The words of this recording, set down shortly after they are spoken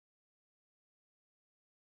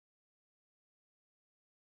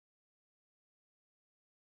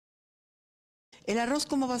¿El arroz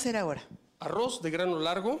cómo va a ser ahora? Arroz de grano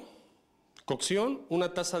largo, cocción,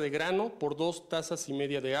 1 taza de grano por 2 tazas y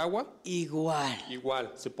media de agua. Igual.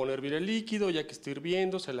 Igual, se pone a hervir el líquido, ya que está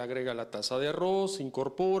hirviendo, se le agrega la taza de arroz, se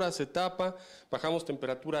incorpora, se tapa, bajamos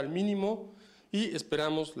temperatura al mínimo y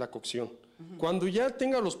esperamos la cocción. Cuando ya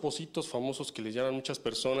tenga los pocitos famosos que le llaman muchas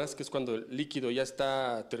personas, que es cuando el líquido ya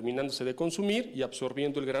está terminándose de consumir y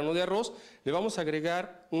absorbiendo el grano de arroz, le vamos a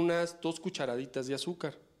agregar unas 2 cucharaditas de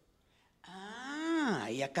azúcar. Ah,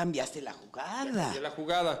 ya cambiaste la jugada. De la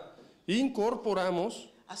jugada. Incorporamos...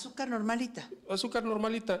 Azúcar normalita. Azúcar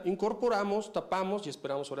normalita. Incorporamos, tapamos y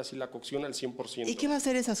esperamos ahora sí la cocción al 100%. ¿Y qué va a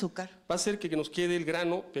hacer ese azúcar? Va a hacer que nos quede el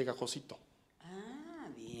grano pegajosito. Ah,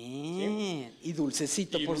 bien. ¿Sí? Y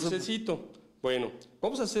dulcecito, y por supuesto. Dulcecito. Bueno,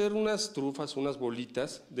 vamos a hacer unas trufas, unas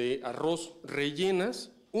bolitas de arroz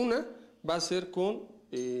rellenas. Una va a ser con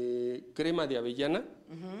crema de avellana,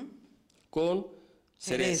 con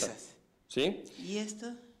cerezas. ¿Sí? ¿Y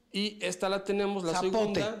esto? Y esta la tenemos, la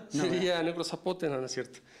zapote. Segunda sería negro zapote, no es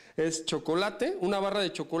cierto. Es chocolate, una barra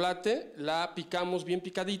de chocolate, la picamos bien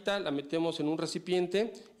picadita, la metemos en un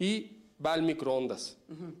recipiente y va al microondas.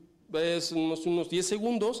 Es unos 10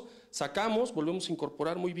 segundos, sacamos, volvemos a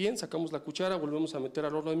incorporar muy bien, sacamos la cuchara, volvemos a meter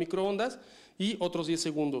al horno de microondas y otros 10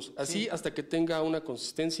 segundos, así hasta que tenga una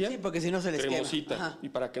consistencia porque si no se les cremosita y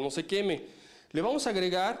para que no se queme. Le vamos a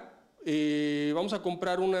agregar, vamos a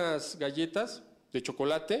comprar unas galletas de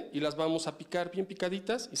chocolate y las vamos a picar bien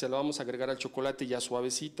picaditas y se las vamos a agregar al chocolate ya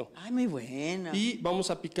suavecito. Ay, muy buena. Y vamos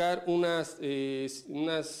a picar unas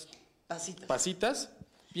pasitas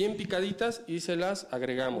bien picaditas y se las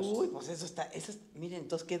agregamos. Uy, pues miren,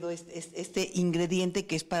 entonces quedó este ingrediente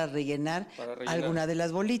que es para rellenar alguna de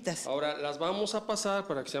las bolitas. Ahora las vamos a pasar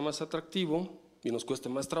para que sea más atractivo y nos cueste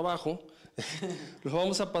más trabajo. Los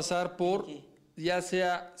vamos a pasar por ya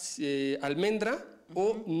sea almendra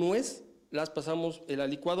o nuez. Las pasamos en la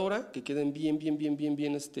licuadora, que queden bien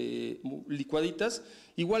licuaditas.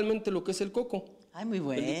 Igualmente lo que es el coco. Ay, muy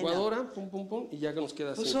bueno. La licuadora, pum, pum, pum, y ya que nos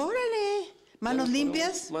queda así. Pues órale. ¿Manos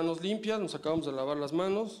limpias? Manos limpias, nos acabamos de lavar las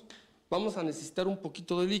manos. Vamos a necesitar un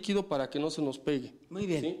poquito de líquido para que no se nos pegue. Muy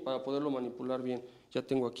bien. ¿Sí? Para poderlo manipular bien. Ya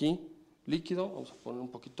tengo aquí líquido, vamos a poner un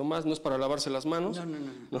poquito más. No es para lavarse las manos.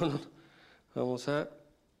 No. Vamos a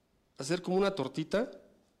hacer como una tortita,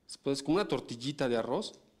 después como una tortillita de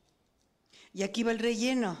arroz. Y aquí va el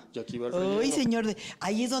relleno. Uy, señor,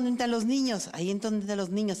 ahí es donde están los niños,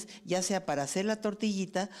 ya sea para hacer la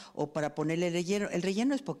tortillita o para ponerle el relleno. El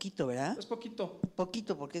relleno es poquito, ¿verdad? Es poquito.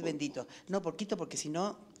 Poquito porque es bendito. No, poquito porque si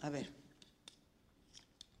no, a ver.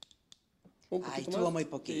 Estuvo muy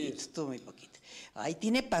poquito. Ahí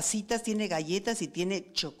tiene pasitas, tiene galletas y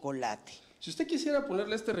tiene chocolate. Si usted quisiera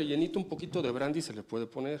ponerle este rellenito un poquito de brandy, se le puede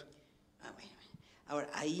poner. Bueno. Ahora,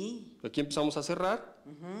 ahí... Aquí empezamos a cerrar,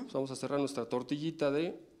 vamos a cerrar nuestra tortillita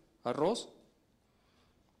de arroz.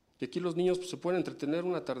 Y aquí los niños se pueden entretener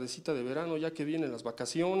una tardecita de verano, ya que vienen las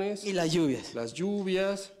vacaciones. Y las lluvias. Las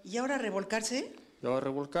lluvias. ¿Y ahora revolcarse? Ya va a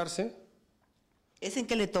revolcarse. ¿Es en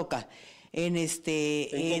qué le toca?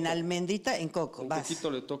 En almendrita, en coco. Un poquito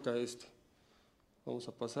le toca a este. Vamos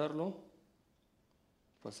a pasarlo.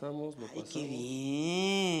 Pasamos. ¡Qué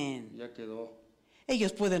bien! Ya quedó.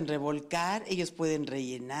 Ellos pueden revolcar, ellos pueden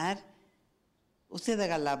rellenar. Usted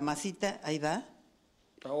haga la masita, ahí va.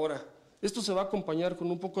 Ahora, esto se va a acompañar con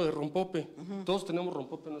un poco de rompope. Todos tenemos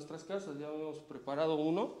rompope en nuestras casas, ya hemos preparado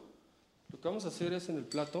uno. Lo que vamos a hacer es en el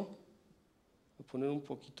plato, poner un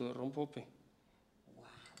poquito de rompope. Wow,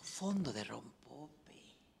 fondo de rompope.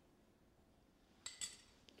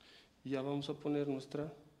 Y ya vamos a poner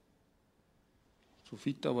nuestra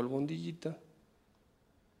trufita o albondiguita.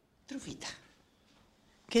 Trufita.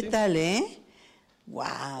 ¿Qué tal, Wow.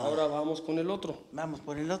 Ahora vamos con el otro. Vamos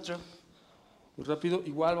por el otro. Muy rápido.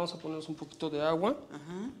 Igual vamos a ponernos un poquito de agua.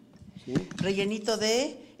 ¿Sí? Rellenito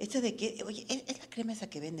de... ¿Este de qué? Oye, es la crema esa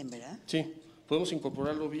que venden, ¿verdad? Sí. Podemos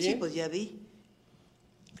incorporarlo bien. Sí, pues ya vi.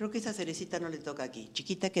 Creo que esa cerecita no le toca aquí.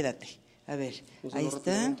 Chiquita, quédate. A ver, ahí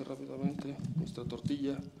está. Rápidamente. Nuestra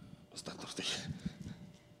tortilla.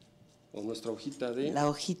 O nuestra hojita de... La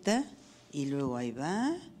hojita. Y luego ahí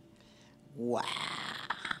va. ¡Wow!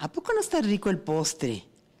 ¿A poco no está rico el postre?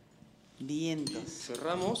 Vientos.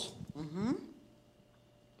 Cerramos.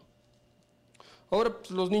 Ahora pues,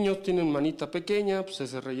 los niños tienen manita pequeña, pues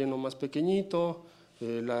ese relleno más pequeñito,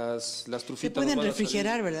 las trufitas... Se pueden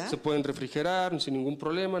refrigerar, ¿verdad? Se pueden refrigerar sin ningún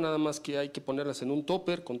problema, nada más que hay que ponerlas en un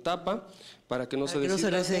topper con tapa para que no se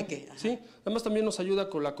reseque. Sí, además también nos ayuda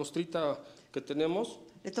con la costrita que tenemos.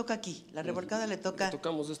 Le toca aquí, la revolcada le toca... Le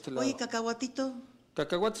tocamos de este lado. Oye, cacahuatito...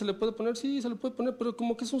 Cacahuate se le puede poner, sí, se le puede poner, pero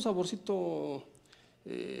como que es un saborcito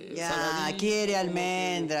Ya, saladito, quiere como que-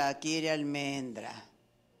 almendra, quiere almendra.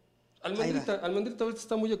 Almendrita ahorita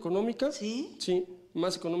está muy económica. ¿Sí? Sí,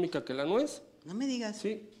 más económica que la nuez. No me digas.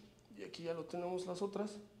 Sí, y aquí ya lo tenemos las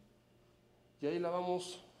otras. Y ahí la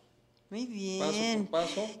vamos Muy paso bien. por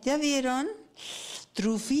paso. ¿Ya vieron?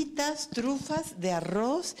 Trufas de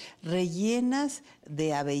arroz rellenas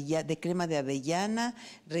de crema de avellana,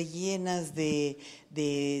 rellenas de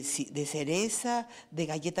cereza, de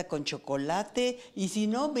galleta con chocolate. Y si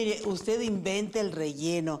no, mire, usted invente el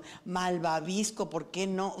relleno, malvavisco, ¿por qué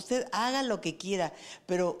no? Usted haga lo que quiera,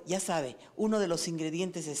 pero ya sabe, uno de los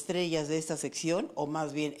ingredientes estrellas de esta sección, o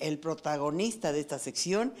más bien el protagonista de esta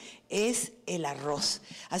sección, es el arroz.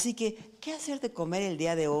 Así que, ¿qué hacer de comer el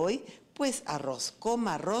día de hoy? Pues arroz,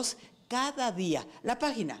 coma arroz cada día. La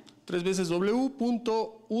página.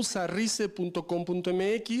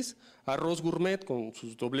 www.usarrice.com.mx, arroz gourmet con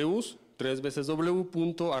sus Ws,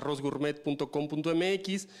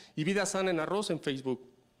 www.arrozgourmet.com.mx y Vida Sana en Arroz en Facebook.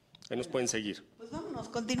 Ahí nos pueden seguir. Pues vámonos,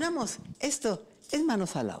 continuamos. Esto es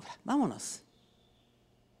Manos a la Obra. Vámonos.